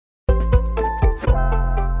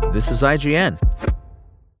This is IGN.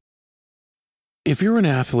 If you're an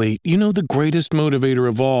athlete, you know the greatest motivator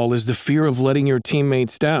of all is the fear of letting your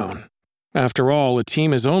teammates down. After all, a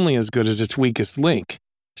team is only as good as its weakest link.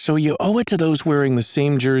 So you owe it to those wearing the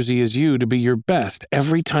same jersey as you to be your best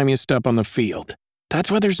every time you step on the field.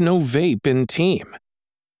 That's why there's no vape in team.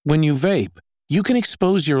 When you vape, you can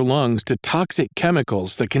expose your lungs to toxic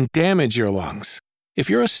chemicals that can damage your lungs. If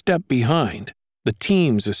you're a step behind, the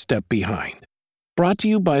team's a step behind. Brought to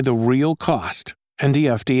you by The Real Cost and the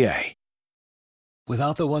FDA.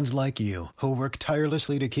 Without the ones like you, who work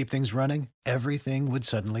tirelessly to keep things running, everything would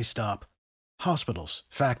suddenly stop. Hospitals,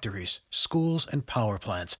 factories, schools, and power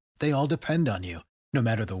plants, they all depend on you. No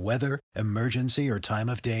matter the weather, emergency, or time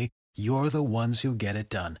of day, you're the ones who get it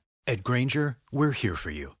done. At Grainger, we're here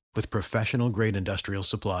for you with professional-grade industrial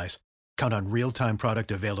supplies. Count on real-time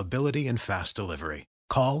product availability and fast delivery.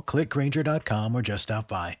 Call, click Grainger.com, or just stop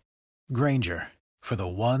by. Grainger, for the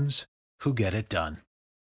ones who get it done.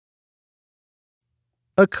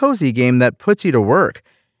 A cozy game that puts you to work.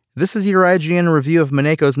 This is your IGN review of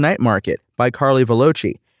Mineko's Night Market by Carly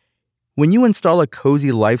Veloci. When you install a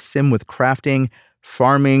cozy life sim with crafting,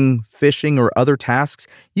 farming, fishing, or other tasks,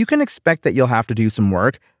 you can expect that you'll have to do some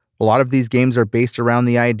work. A lot of these games are based around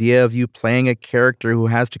the idea of you playing a character who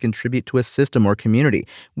has to contribute to a system or community,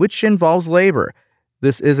 which involves labor.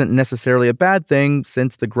 This isn't necessarily a bad thing,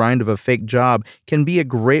 since the grind of a fake job can be a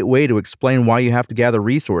great way to explain why you have to gather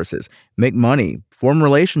resources, make money, form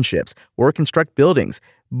relationships, or construct buildings.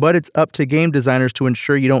 But it's up to game designers to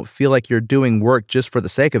ensure you don't feel like you're doing work just for the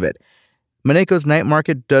sake of it. Mineko's Night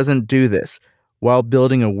Market doesn't do this. While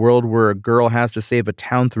building a world where a girl has to save a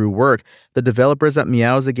town through work, the developers at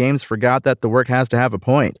Meowza Games forgot that the work has to have a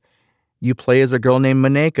point. You play as a girl named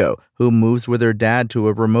Mineko, who moves with her dad to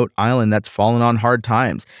a remote island that's fallen on hard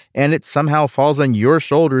times, and it somehow falls on your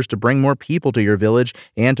shoulders to bring more people to your village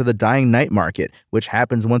and to the dying night market, which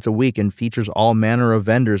happens once a week and features all manner of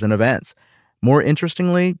vendors and events. More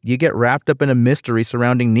interestingly, you get wrapped up in a mystery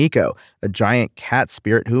surrounding Nico, a giant cat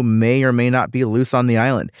spirit who may or may not be loose on the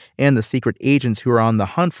island, and the secret agents who are on the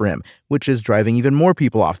hunt for him, which is driving even more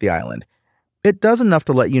people off the island. It does enough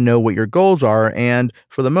to let you know what your goals are, and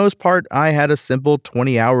for the most part, I had a simple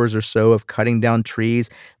 20 hours or so of cutting down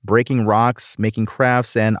trees, breaking rocks, making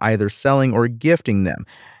crafts, and either selling or gifting them.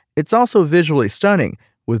 It's also visually stunning,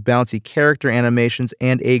 with bouncy character animations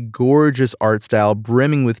and a gorgeous art style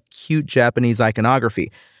brimming with cute Japanese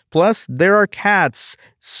iconography. Plus, there are cats,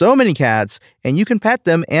 so many cats, and you can pet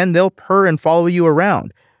them and they'll purr and follow you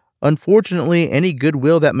around. Unfortunately, any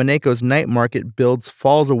goodwill that Mineko's Night Market builds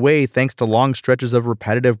falls away thanks to long stretches of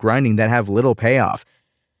repetitive grinding that have little payoff.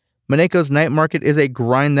 Mineko's Night Market is a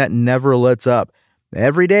grind that never lets up.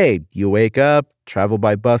 Every day, you wake up, travel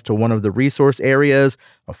by bus to one of the resource areas,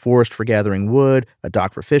 a forest for gathering wood, a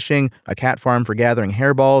dock for fishing, a cat farm for gathering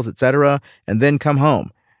hairballs, etc., and then come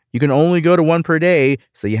home. You can only go to one per day,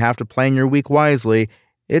 so you have to plan your week wisely.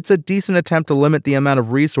 It's a decent attempt to limit the amount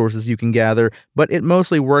of resources you can gather, but it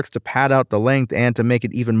mostly works to pad out the length and to make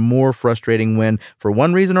it even more frustrating when, for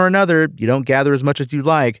one reason or another, you don't gather as much as you'd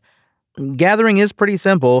like. Gathering is pretty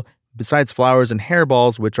simple. Besides flowers and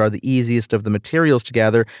hairballs, which are the easiest of the materials to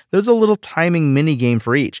gather, there's a little timing minigame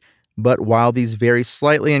for each. But while these vary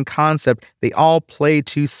slightly in concept, they all play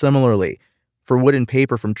too similarly. For wood and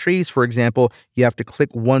paper from trees, for example, you have to click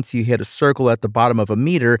once you hit a circle at the bottom of a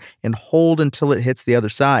meter and hold until it hits the other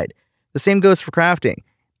side. The same goes for crafting.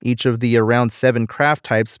 Each of the around 7 craft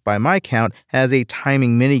types, by my count, has a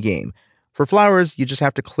timing minigame. For flowers, you just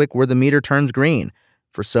have to click where the meter turns green.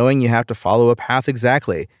 For sewing, you have to follow a path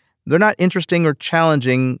exactly. They're not interesting or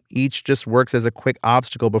challenging, each just works as a quick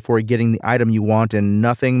obstacle before getting the item you want and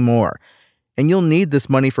nothing more. And you'll need this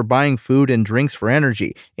money for buying food and drinks for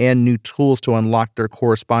energy, and new tools to unlock their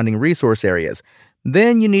corresponding resource areas.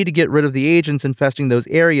 Then you need to get rid of the agents infesting those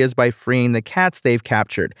areas by freeing the cats they've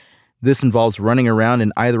captured. This involves running around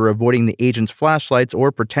and either avoiding the agents' flashlights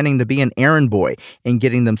or pretending to be an errand boy and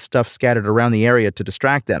getting them stuff scattered around the area to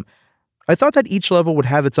distract them. I thought that each level would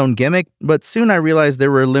have its own gimmick, but soon I realized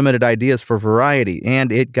there were limited ideas for variety,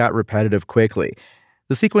 and it got repetitive quickly.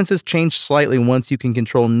 The sequences change slightly once you can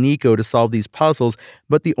control Nico to solve these puzzles,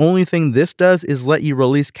 but the only thing this does is let you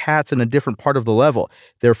release cats in a different part of the level,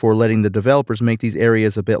 therefore letting the developers make these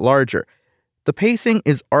areas a bit larger. The pacing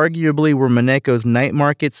is arguably where Mineko's Night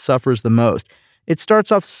Market suffers the most. It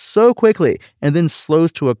starts off so quickly and then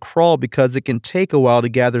slows to a crawl because it can take a while to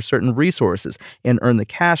gather certain resources and earn the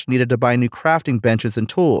cash needed to buy new crafting benches and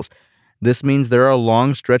tools. This means there are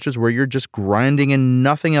long stretches where you're just grinding and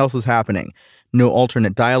nothing else is happening. No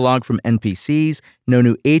alternate dialogue from NPCs, no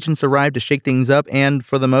new agents arrive to shake things up, and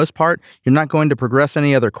for the most part, you're not going to progress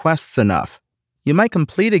any other quests enough. You might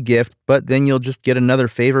complete a gift, but then you'll just get another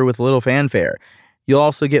favor with little fanfare. You'll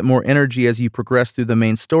also get more energy as you progress through the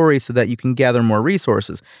main story so that you can gather more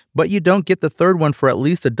resources, but you don't get the third one for at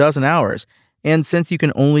least a dozen hours. And since you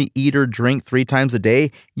can only eat or drink 3 times a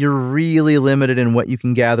day, you're really limited in what you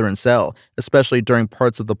can gather and sell, especially during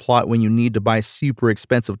parts of the plot when you need to buy super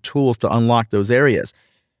expensive tools to unlock those areas.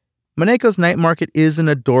 Mineko's Night Market is an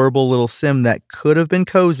adorable little sim that could have been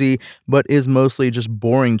cozy, but is mostly just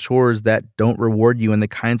boring chores that don't reward you in the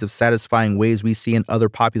kinds of satisfying ways we see in other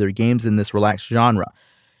popular games in this relaxed genre.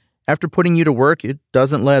 After putting you to work, it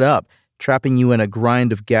doesn't let up, trapping you in a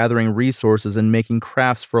grind of gathering resources and making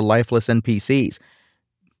crafts for lifeless NPCs.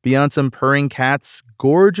 Beyond some purring cats,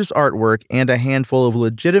 gorgeous artwork, and a handful of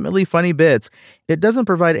legitimately funny bits, it doesn't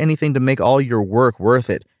provide anything to make all your work worth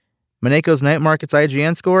it. Mineko's Night Market's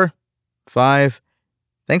IGN score? 5.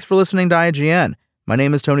 Thanks for listening to IGN. My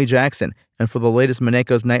name is Tony Jackson, and for the latest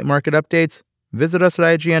Mineko's Night Market updates, visit us at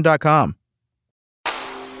IGN.com.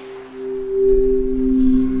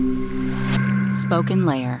 Spoken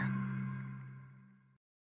Layer.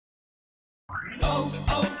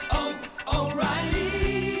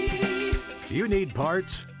 You need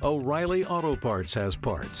parts? O'Reilly Auto Parts has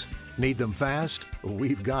parts. Need them fast?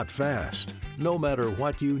 We've got fast. No matter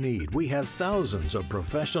what you need, we have thousands of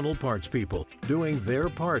professional parts people doing their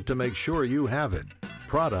part to make sure you have it.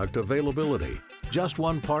 Product availability. Just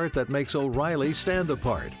one part that makes O'Reilly stand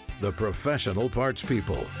apart. The professional parts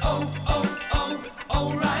people.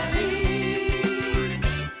 O'Reilly.